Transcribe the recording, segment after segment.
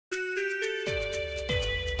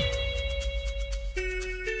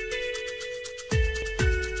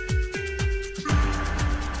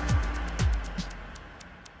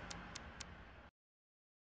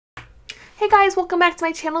guys, welcome back to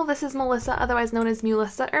my channel. This is Melissa, otherwise known as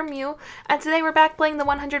Mulissa or Mew, and today we're back playing the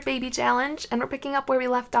 100 Baby Challenge, and we're picking up where we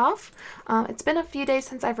left off. It's been a few days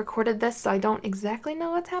since I've recorded this, so I don't exactly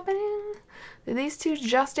know what's happening. Did these two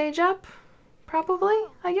just age up? Probably,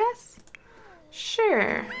 I guess?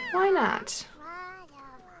 Sure, why not?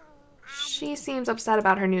 She seems upset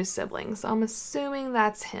about her new sibling, so I'm assuming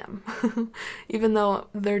that's him. Even though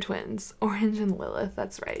they're twins. Orange and Lilith,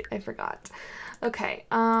 that's right, I forgot. Okay,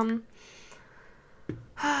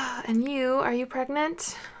 and are you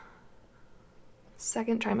pregnant?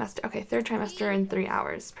 Second trimester. Okay, third trimester in 3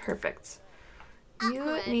 hours. Perfect.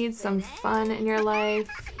 You need some fun in your life.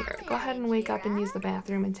 Here, go ahead and wake up and use the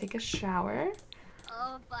bathroom and take a shower.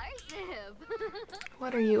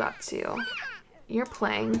 What are you up to? You're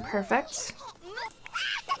playing. Perfect.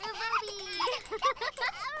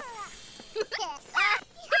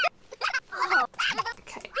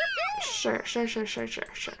 Okay. Sure.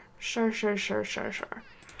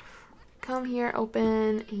 Come here,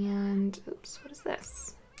 open, and oops, what is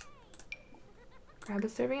this? Grab a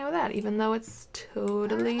serving of that, even though it's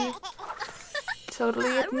totally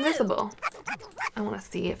invisible. I want to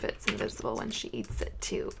see if it's invisible when she eats it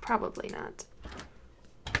too. Probably not.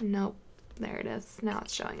 Nope. There it is. Now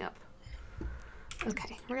it's showing up.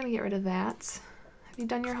 Okay, we're gonna get rid of that. Have you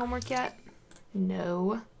done your homework yet?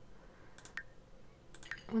 No.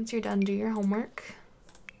 Once you're done, do your homework.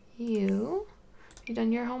 Have you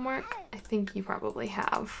done your homework? I think you probably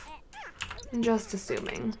have. I'm just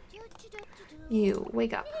assuming. You,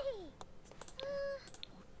 wake up.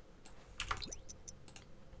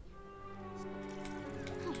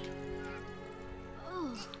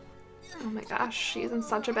 Oh my gosh, she's in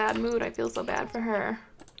such a bad mood. I feel so bad for her.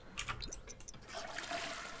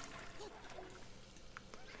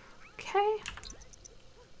 Okay.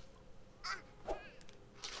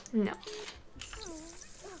 No.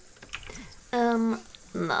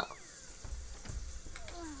 No.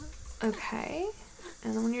 Okay.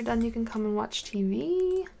 And then when you're done, you can come and watch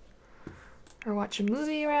TV. Or watch a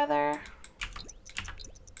movie, rather.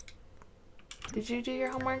 Did you do your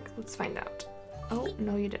homework? Let's find out. Oh,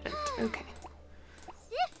 no you didn't. Okay.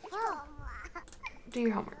 Do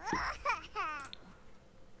your homework.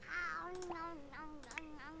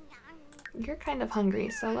 You're kind of hungry,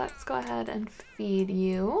 so let's go ahead and feed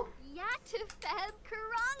you.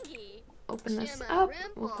 Open this up.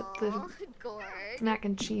 We'll put the mac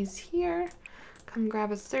and cheese here. Come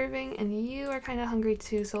grab a serving, and you are kind of hungry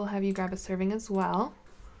too, so we'll have you grab a serving as well.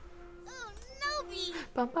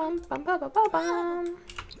 Bum bum bum bum bum bum bum.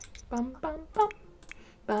 Bum bum bum.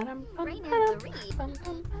 Ba-dum bum bum bum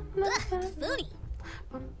bum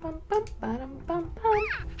bum bum bum ba-dum bum bum.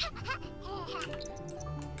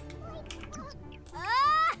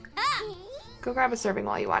 Go grab a serving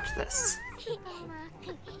while you watch this.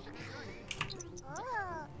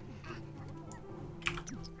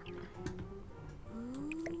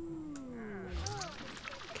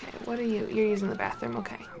 Okay, what are you? You're using the bathroom,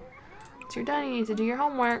 okay. Once you're done, you need to do your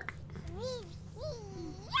homework.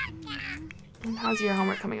 And how's your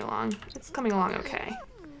homework coming along? It's coming along okay.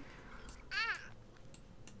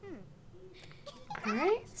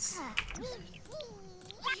 Alright.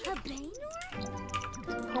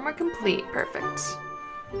 Homework complete. Perfect.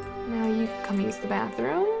 Now you can come use the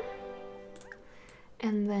bathroom.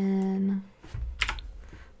 And then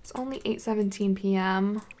it's only 8:17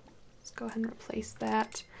 p.m. Let's go ahead and replace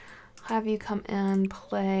that. Have you come and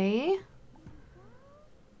play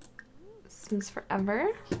Sims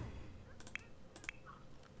Forever.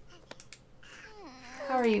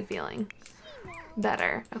 How are you feeling?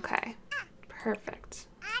 Better. Okay. Perfect.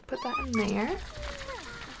 Put that in there.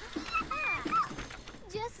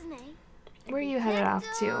 Where are you headed off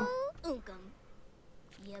to? Okay.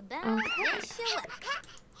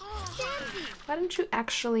 Why don't you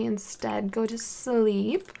actually instead go to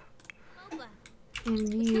sleep?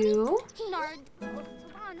 And you...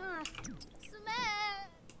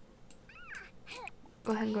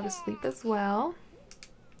 go ahead and go to sleep as well.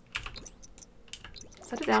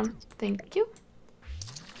 Set it down. Thank you.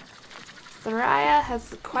 Soraya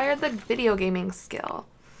has acquired the video gaming skill.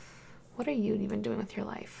 What are you even doing with your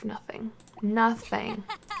life? Nothing. Nothing.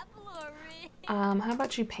 How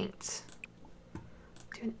about you paint?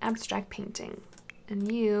 Do an abstract painting.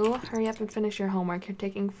 And you, hurry up and finish your homework. You're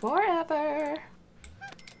taking forever.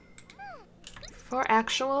 For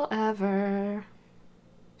actual ever.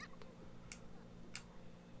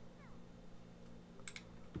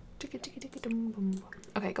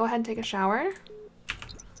 Okay, go ahead and take a shower.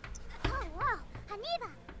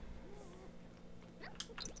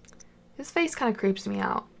 His face kind of creeps me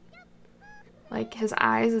out. Like his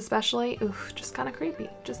eyes especially. Oof, just kind of creepy.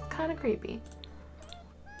 Just kind of creepy.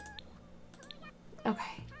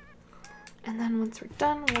 Okay. And then once we're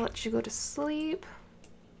done, we'll let you go to sleep.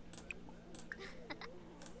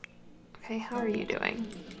 Okay, how are you doing?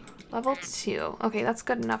 Level 2. Okay, that's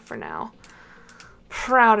good enough for now.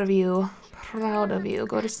 Proud of you. Proud of you.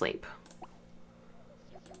 Go to sleep.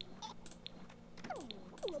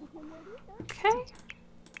 Okay.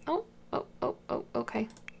 Oh, okay.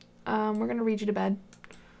 We're gonna read you to bed.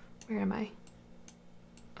 Where am I?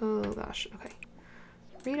 Oh gosh, okay.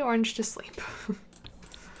 Read Orange to sleep.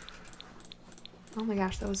 Oh my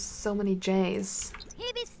gosh, that was so many J's.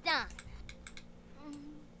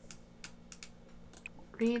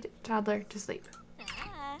 Read Toddler to sleep.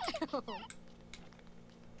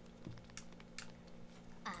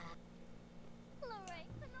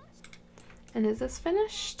 And is this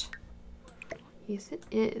finished? Yes, it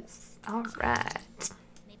is. Alright.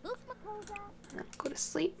 Go to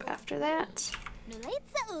sleep after that.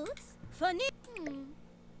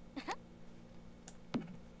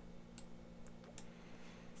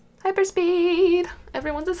 Hyperspeed!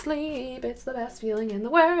 Everyone's asleep. It's the best feeling in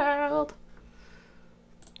the world.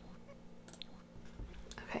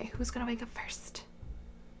 Okay, who's gonna wake up first?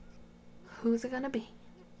 Who's it gonna be?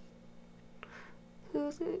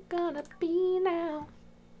 Who's it gonna be now?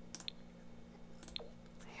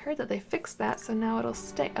 I heard that they fixed that, so now it'll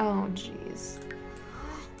stay. Oh, jeez.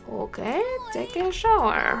 Okay, take a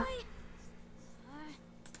shower.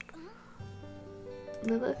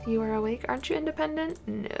 Lilith, you are awake. Aren't you independent?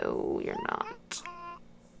 No, you're not.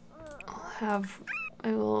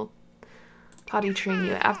 I will potty train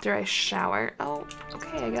you after I shower. Oh,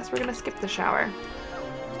 okay, I guess we're gonna skip the shower.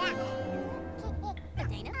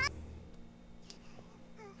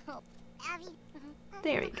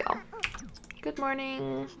 There we go. Good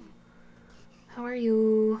morning. How are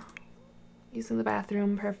you? Using the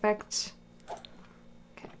bathroom, perfect.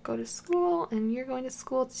 Okay, go to school, and you're going to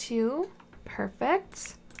school too.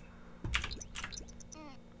 Perfect.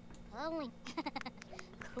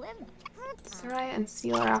 Soraya and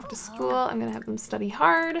Seal are off to school. I'm gonna have them study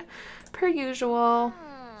hard, per usual.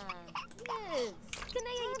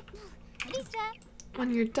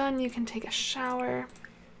 When you're done, you can take a shower.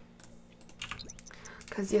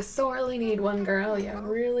 Because you sorely need one, girl. You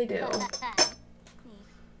really do.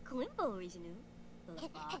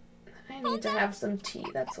 I need to have some tea.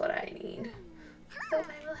 That's what I need. So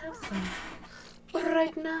I will have some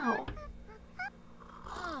right now.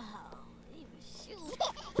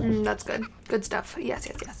 That's good. Good stuff. Yes,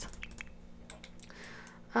 yes, yes.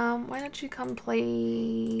 Why don't you come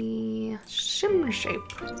play Shim Shape?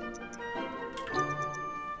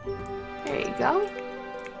 There you go.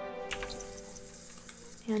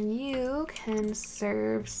 And you can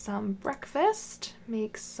serve some breakfast,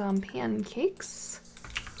 make some pancakes.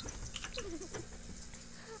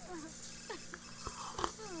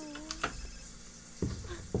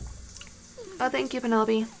 Oh, thank you,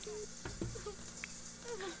 Penelope.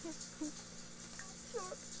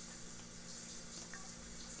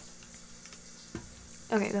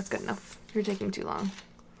 Okay, that's good enough. You're taking too long.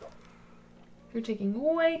 You're taking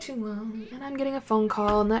way too long, and I'm getting a phone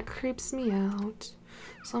call, and that creeps me out.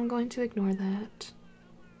 So I'm going to ignore that.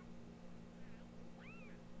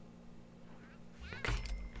 Okay.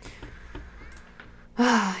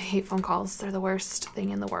 I hate phone calls. They're the worst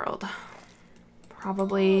thing in the world.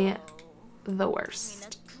 Probably the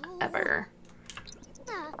worst ever.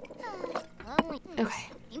 Okay.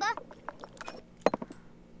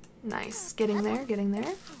 Nice. Getting there, getting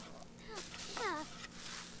there.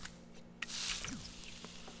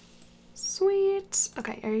 Sweet.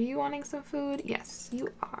 Okay, are you wanting some food? Yes,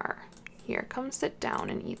 you are. Here, come sit down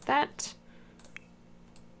and eat that.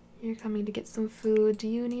 You're coming to get some food. Do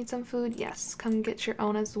you need some food? Yes, come get your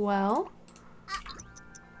own as well.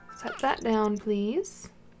 Set that down, please.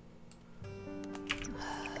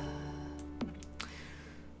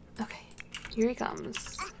 Okay, here he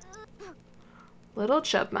comes. Little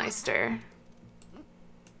Chubmeister.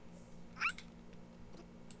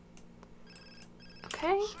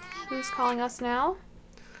 Okay, who's calling us now?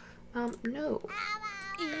 No.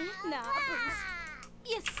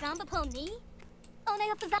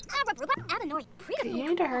 Okay, you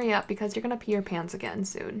need to hurry up because you're gonna pee your pants again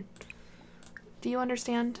soon. Do you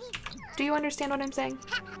understand? Do you understand what I'm saying?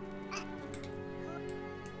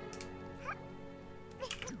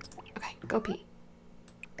 Okay, go pee.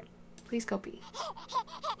 Please go pee.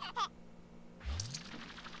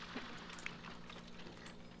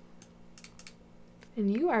 And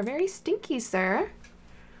you are very stinky, sir.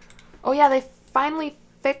 Oh yeah, they finally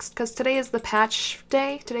fixed, because today is the patch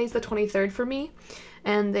day. Today's the 23rd for me.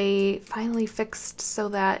 And they finally fixed so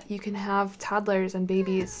that you can have toddlers and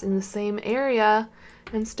babies in the same area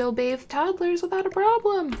and still bathe toddlers without a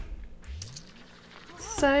problem.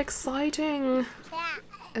 So exciting.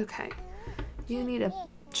 Okay, you need a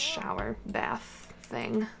shower bath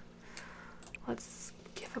thing. Let's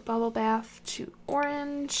give a bubble bath to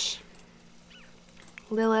Orange.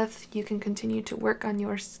 Lilith, you can continue to work on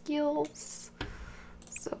your skills.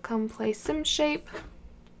 So come play Sim Shape.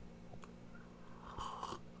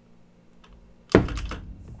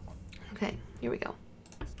 Okay, here we go.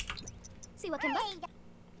 See what can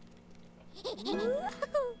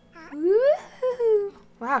Woohoo!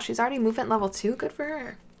 Wow, she's already movement level 2. Good for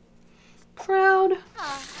her. Proud.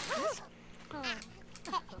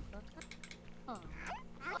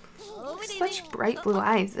 Such bright blue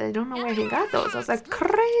eyes. I don't know where he got those. Those are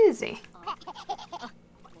crazy.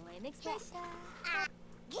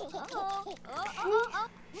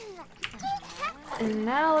 And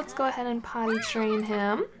now let's go ahead and potty train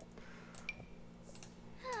him.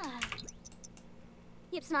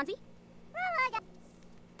 Yep, Snazzy.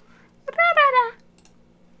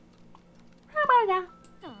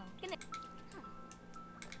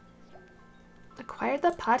 Acquired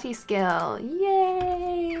the potty skill.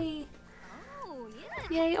 Yay!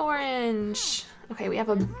 Yay, Orange. Okay, we have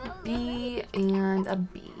a B and a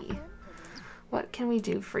B. What can we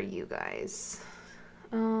do for you guys?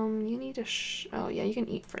 You need to oh yeah, you can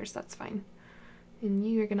eat first, that's fine. And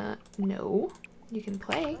you're gonna, no. You can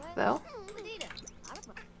play, though.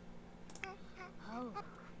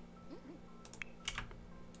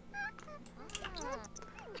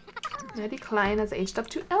 Eddie Klein has aged up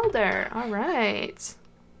to Elder. Alright.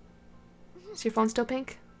 Is your phone still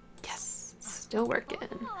pink? Yes, it's still working.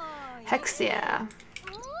 Hexia.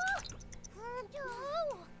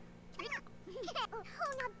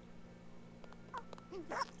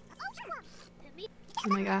 Oh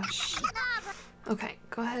my gosh. Okay,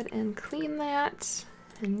 go ahead and clean that.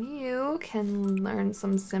 And you can learn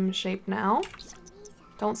some sim shape now.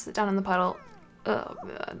 Don't sit down in the puddle. Oh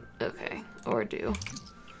god. Okay. Or do.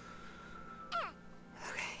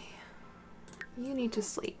 Okay. You need to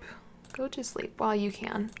sleep. Go to sleep while you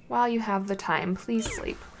can. While you have the time. Please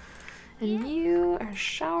sleep. And you are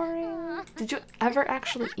showering. Did you ever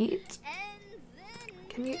actually eat?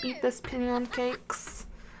 Can you eat this pinion cakes?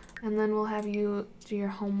 And then we'll have you do your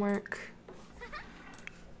homework.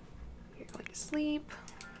 You're going to sleep.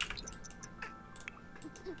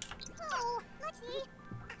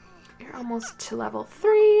 You're almost to level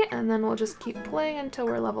 3, and then we'll just keep playing until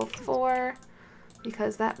we're level 4,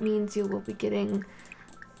 because that means you will be getting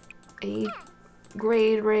a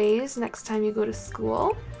grade raise next time you go to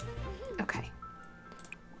school. Okay.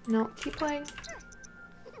 No, keep playing.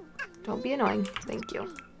 Don't be annoying. Thank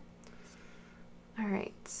you.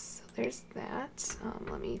 Alright, so there's that.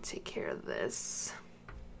 Let me take care of this.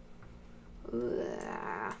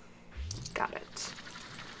 Got it.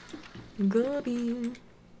 Goody.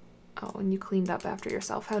 Oh, and you cleaned up after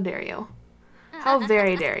yourself. How dare you? How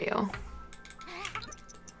very dare you?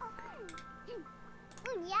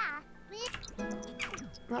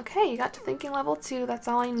 Okay, you got to thinking level 2. That's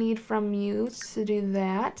all I need from you to do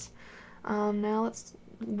that. Now let's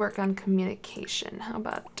work on communication. How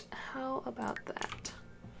about that?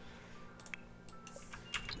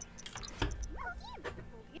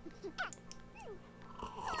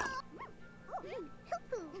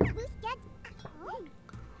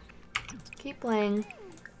 Keep playing.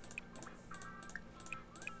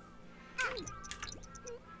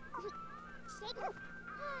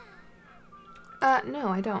 No,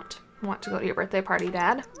 I don't want to go to your birthday party,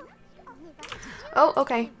 Dad. Oh,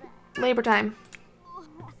 okay. Labor time.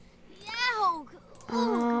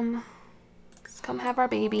 Let's come have our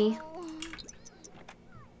baby.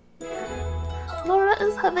 Laura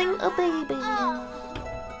is having a baby.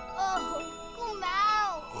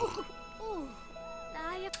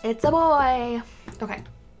 It's a boy. Okay.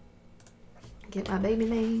 Get my baby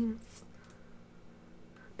names.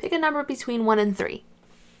 Pick a number between 1 and 3.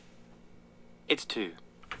 It's 2.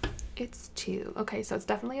 It's 2. Okay, so it's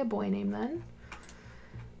definitely a boy name then.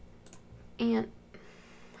 And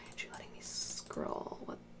why aren't you letting me scroll?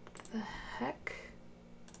 What the heck?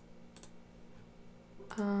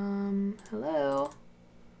 Hello?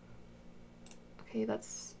 Okay,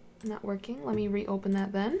 that's not working. Let me reopen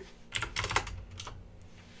that then.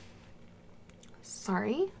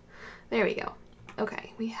 Sorry. There we go.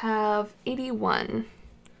 Okay, we have 81.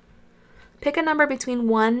 Pick a number between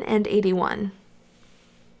 1 and 81.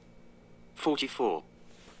 44.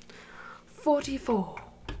 44,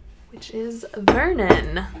 which is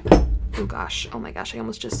Vernon. Oh gosh, oh my gosh, I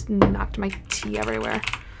almost just knocked my tea everywhere.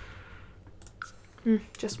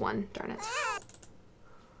 Just one, darn it.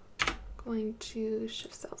 Going to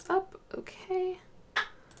shift cells up, okay.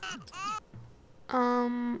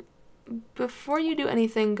 Before you do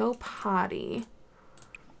anything, go potty.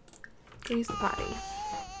 Go use the potty.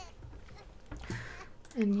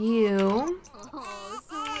 And you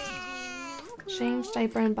change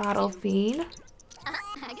diaper and bottle feed.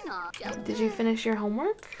 Did you finish your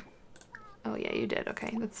homework? Oh yeah, you did.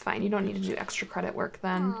 Okay, that's fine. You don't need to do extra credit work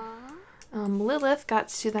then. Lilith got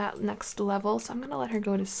to that next level, so I'm gonna let her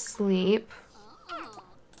go to sleep.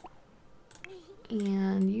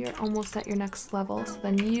 And you're almost at your next level, so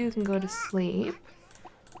then you can go to sleep.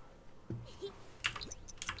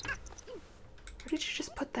 Where did you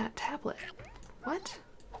just put that tablet? What?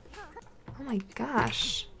 Oh my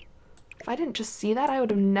gosh. If I didn't just see that, I would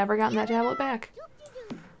have never gotten that tablet back.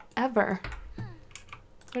 Ever.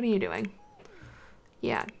 What are you doing?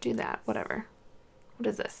 Yeah, do that. Whatever. What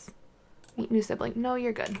is this? Meet new sibling. No,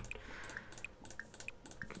 you're good.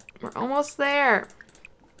 We're almost there.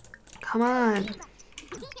 Come on.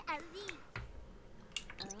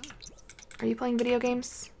 Are you playing video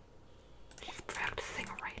games? She's practicing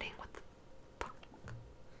writing. What the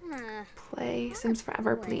fuck? Play Sims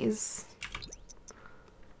Forever, please.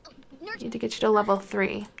 Need to get you to level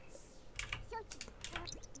 3.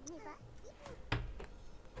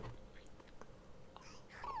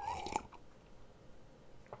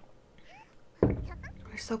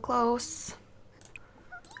 We're so close.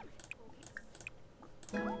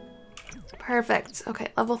 Perfect. Okay,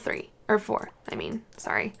 level 3. Or 4, I mean.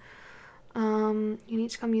 Sorry. You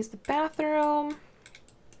need to come use the bathroom.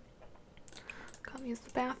 Come use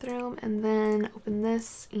the bathroom and then open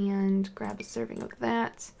this and grab a serving of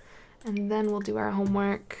that. And then we'll do our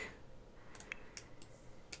homework.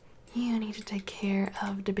 You need to take care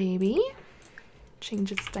of the baby.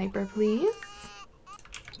 Change its diaper, please.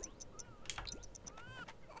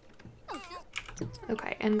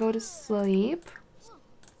 Okay, and go to sleep.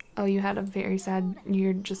 Oh, you had a very sad...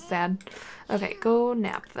 You're just sad. Okay, go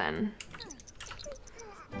nap then.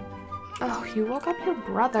 Oh, you woke up your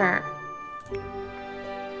brother.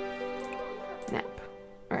 Nap.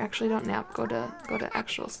 Or actually, don't nap. Go to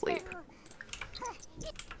actual sleep.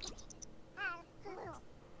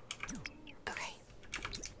 Okay.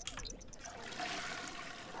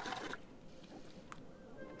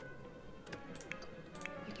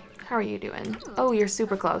 How are you doing? Oh, you're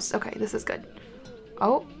super close. Okay, this is good.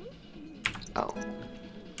 Oh. Oh.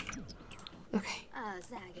 Okay.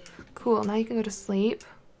 Cool, now you can go to sleep.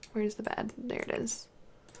 Where's the bed? There it is.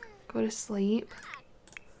 Go to sleep.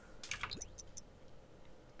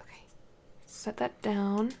 Okay. Set that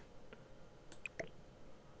down.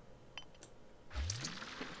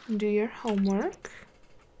 Do your homework.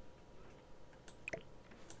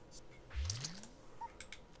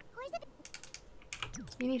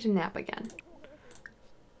 You need to nap again.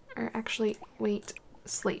 Or actually, wait,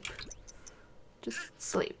 sleep. Just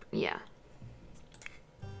sleep, yeah.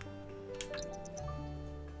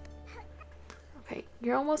 Okay,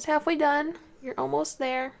 you're almost halfway done. You're almost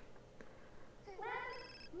there.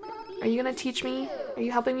 Are you gonna teach me? Are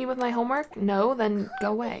you helping me with my homework? No, then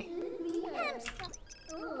go away.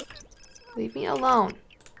 Leave me alone.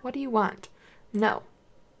 What do you want? No.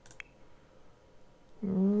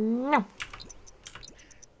 No. Are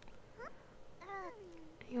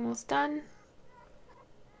you almost done?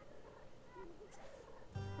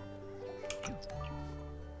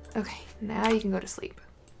 Okay, now you can go to sleep.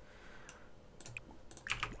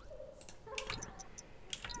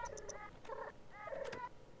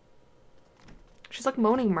 She's like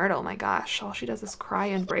moaning Myrtle, my gosh. All she does is cry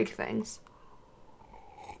and break things.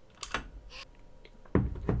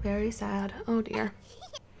 Very sad. Oh dear.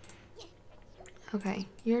 Okay,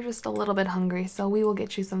 you're just a little bit hungry, so we will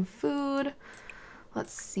get you some food.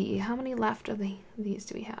 Let's see, how many left of these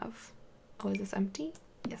do we have? Oh, is this empty?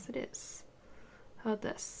 Yes, it is. How about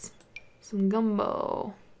this? Some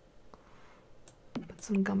gumbo. Put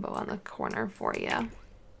some gumbo on the corner for you.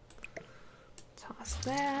 Toss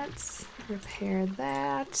that. Repair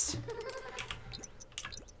that.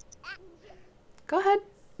 Go ahead.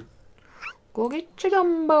 Go get your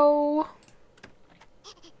gumbo.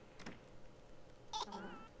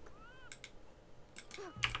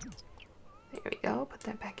 There we go. Put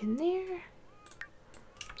that back in there.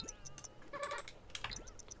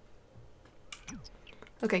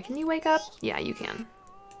 Okay, can you wake up? Yeah, you can.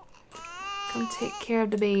 Come take care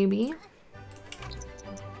of the baby.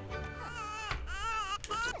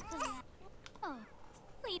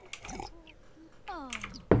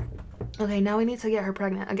 Okay, now we need to get her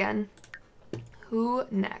pregnant again. Who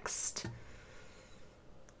next?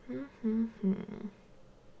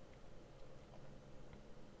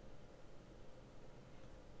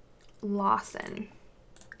 Lawson.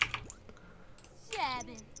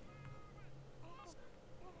 Jabbing.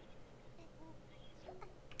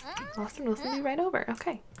 Lawson will be right over.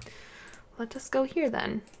 Okay. Let us go here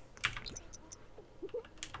then.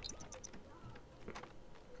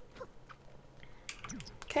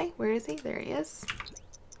 Okay, where is he? There he is.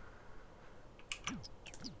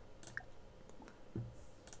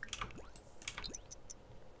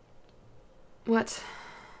 What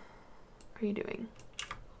are you doing?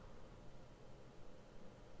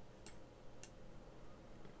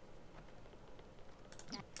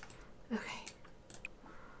 Okay.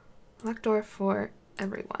 Lock door for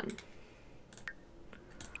everyone.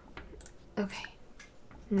 Okay.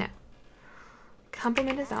 Now,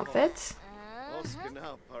 compliment his outfit.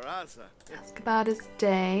 Ask about his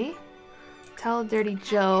day. Tell a dirty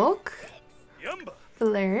joke.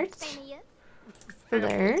 Flirt.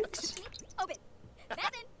 Flirt.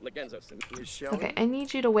 Okay, I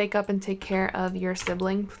need you to wake up and take care of your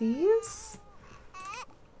sibling, please.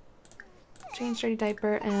 Change dirty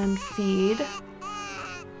diaper and feed.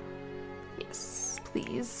 Yes,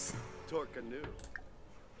 please.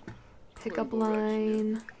 Pickup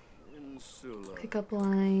line. Pickup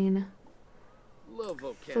line.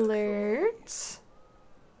 Flirt.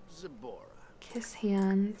 Kiss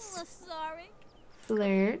hands.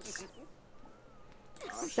 Flirt.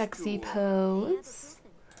 Sexy pose.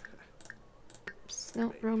 Oops,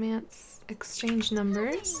 no, romance. Exchange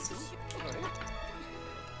numbers.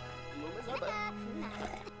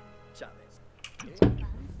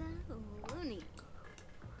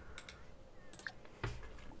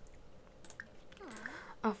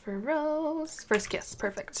 Offer rose. First kiss,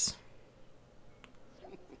 perfect.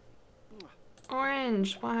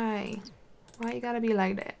 Orange, why? Why you gotta be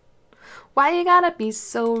like that? Why you gotta be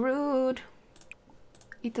so rude?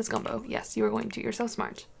 Eat this gumbo. Yes, you are going to. You're so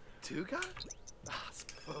smart. Can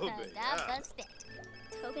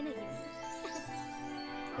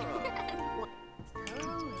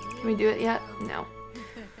we do it yet? No.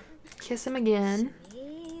 Kiss him again.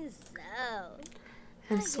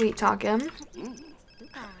 And sweet talk him.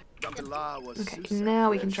 Okay,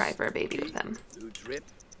 now we can try for a baby with him.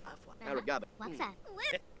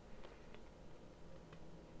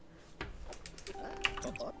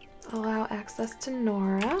 Allow access to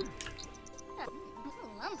Nora.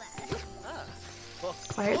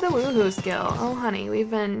 Acquire the woohoo skill. Oh, honey, we've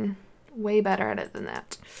been way better at it than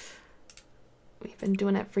that. We've been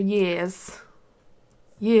doing it for years.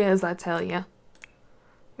 Years, I tell you.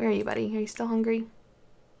 Where are you, buddy? Are you still hungry?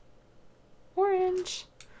 Orange.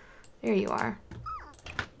 There you are.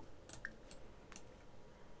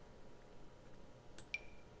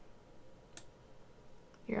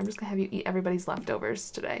 Here, I'm just gonna have you eat everybody's leftovers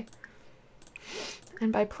today.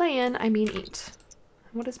 And by playing, I mean eat.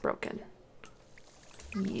 What is broken?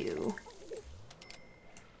 You.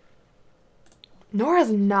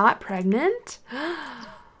 Nora's not pregnant?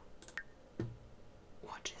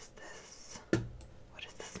 What is this? What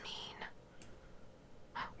does this mean?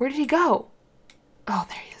 Where did he go? Oh,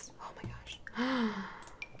 there he is. Oh my gosh. I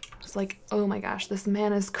was like, oh my gosh, this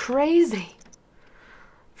man is crazy.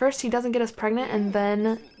 First, he doesn't get us pregnant, and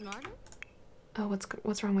then... Oh,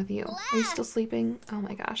 what's wrong with you? Are you still sleeping? Oh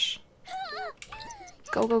my gosh.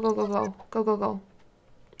 Go, go, go, go, go. Go, go, go.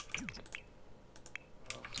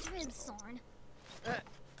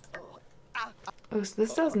 Oh, so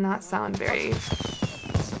this does not sound very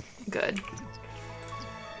good.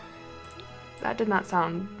 That did not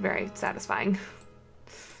sound very satisfying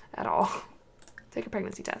at all. Take a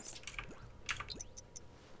pregnancy test.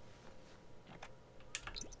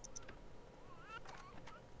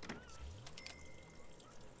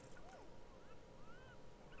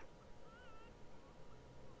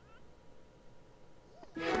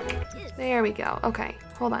 There we go. Okay,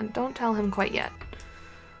 hold on. Don't tell him quite yet.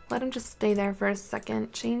 Let him just stay there for a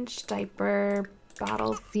second. Change diaper,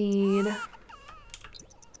 bottle feed.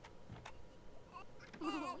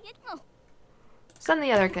 Send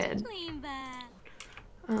the other kid.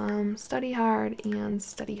 Study hard and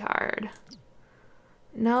study hard.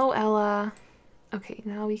 No, Ella. Okay,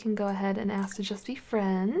 now we can go ahead and ask to just be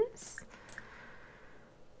friends.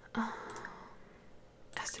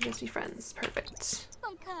 Ask to just be friends. Perfect.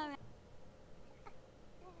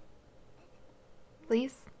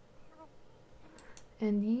 Please.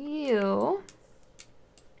 And you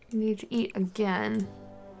need to eat again.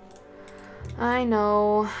 I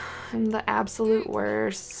know. I'm the absolute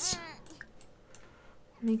worst.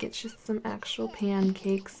 Let me get you some actual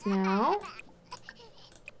pancakes now.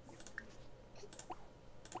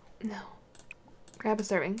 No. Grab a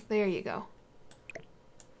serving. There you go.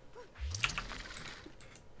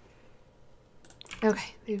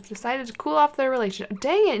 Okay, they've decided to cool off their relationship.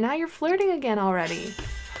 Dang it, now you're flirting again already.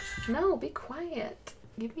 No, be quiet.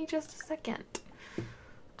 Give me just a second.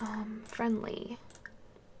 Friendly.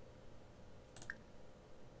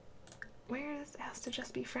 Where is asked to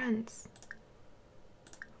just be friends?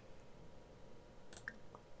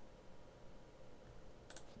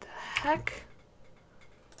 The heck?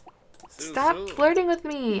 Stop flirting with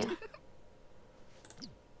me!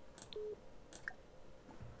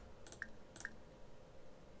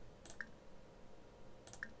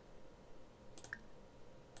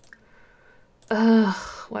 Ugh,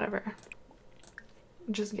 whatever.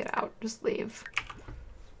 Just get out. Just leave.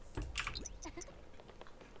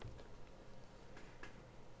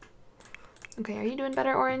 Okay, are you doing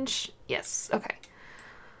better, Orange? Yes, okay.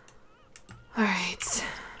 Alright.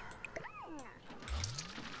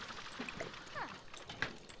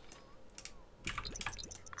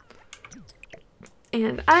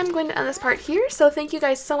 And I'm going to end this part here, so thank you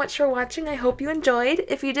guys so much for watching. I hope you enjoyed.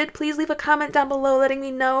 If you did, please leave a comment down below letting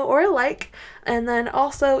me know, or a like. And then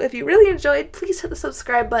also, if you really enjoyed, please hit the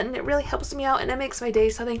subscribe button. It really helps me out and it makes my day,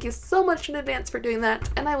 so thank you so much in advance for doing that.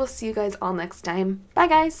 And I will see you guys all next time. Bye,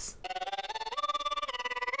 guys!